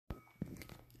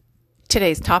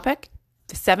Today's topic,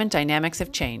 the 7 dynamics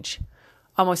of change.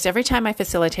 Almost every time I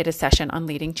facilitate a session on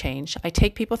leading change, I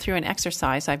take people through an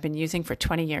exercise I've been using for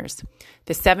 20 years,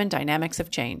 the 7 dynamics of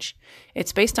change.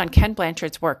 It's based on Ken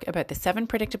Blanchard's work about the 7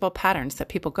 predictable patterns that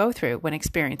people go through when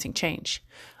experiencing change.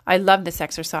 I love this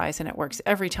exercise, and it works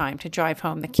every time to drive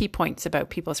home the key points about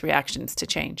people's reactions to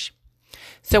change.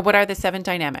 So what are the 7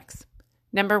 dynamics?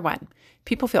 Number 1,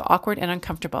 people feel awkward and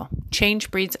uncomfortable.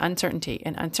 Change breeds uncertainty,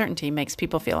 and uncertainty makes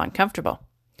people feel uncomfortable.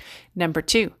 Number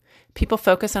 2, people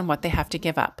focus on what they have to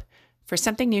give up. For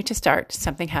something new to start,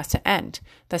 something has to end.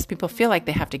 Thus, people feel like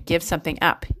they have to give something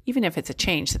up, even if it's a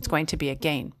change that's going to be a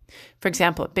gain. For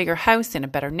example, a bigger house in a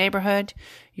better neighborhood.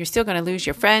 You're still going to lose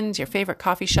your friends, your favorite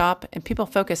coffee shop, and people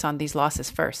focus on these losses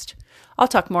first. I'll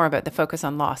talk more about the focus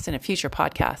on loss in a future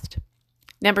podcast.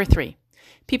 Number 3,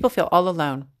 people feel all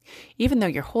alone. Even though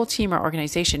your whole team or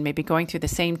organization may be going through the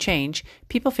same change,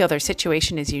 people feel their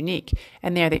situation is unique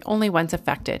and they are the only ones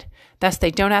affected. Thus,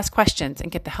 they don't ask questions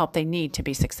and get the help they need to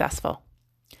be successful.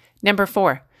 Number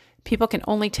 4, people can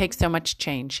only take so much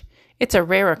change. It's a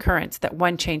rare occurrence that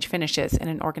one change finishes in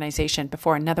an organization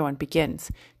before another one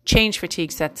begins. Change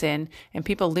fatigue sets in and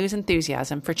people lose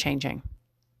enthusiasm for changing.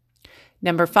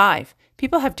 Number 5,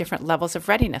 people have different levels of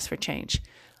readiness for change.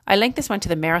 I link this one to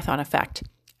the marathon effect.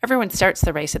 Everyone starts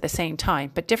the race at the same time,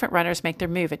 but different runners make their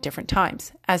move at different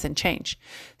times, as in change.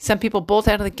 Some people bolt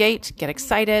out of the gate, get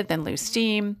excited, then lose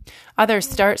steam. Others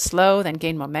start slow, then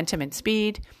gain momentum and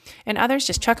speed. And others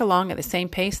just truck along at the same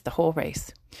pace the whole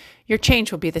race. Your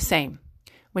change will be the same.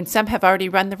 When some have already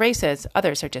run the races,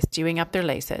 others are just doing up their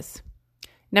laces.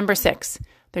 Number 6,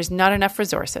 there's not enough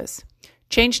resources.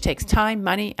 Change takes time,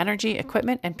 money, energy,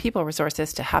 equipment, and people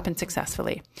resources to happen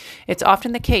successfully. It's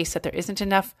often the case that there isn't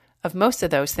enough of most of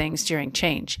those things during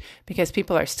change because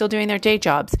people are still doing their day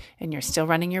jobs and you're still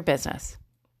running your business.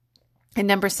 And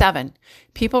number 7,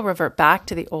 people revert back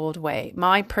to the old way.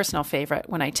 My personal favorite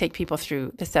when I take people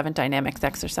through the 7 dynamics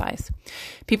exercise.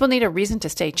 People need a reason to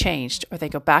stay changed or they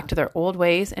go back to their old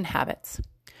ways and habits.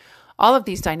 All of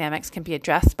these dynamics can be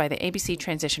addressed by the ABC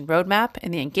Transition Roadmap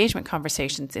and the engagement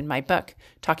conversations in my book,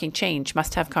 Talking Change,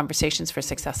 Must-Have Conversations for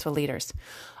Successful Leaders.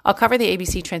 I'll cover the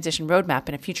ABC Transition Roadmap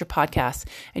in a future podcast,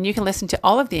 and you can listen to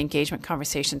all of the engagement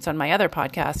conversations on my other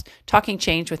podcast, Talking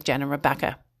Change with Jen and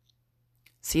Rebecca.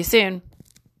 See you soon.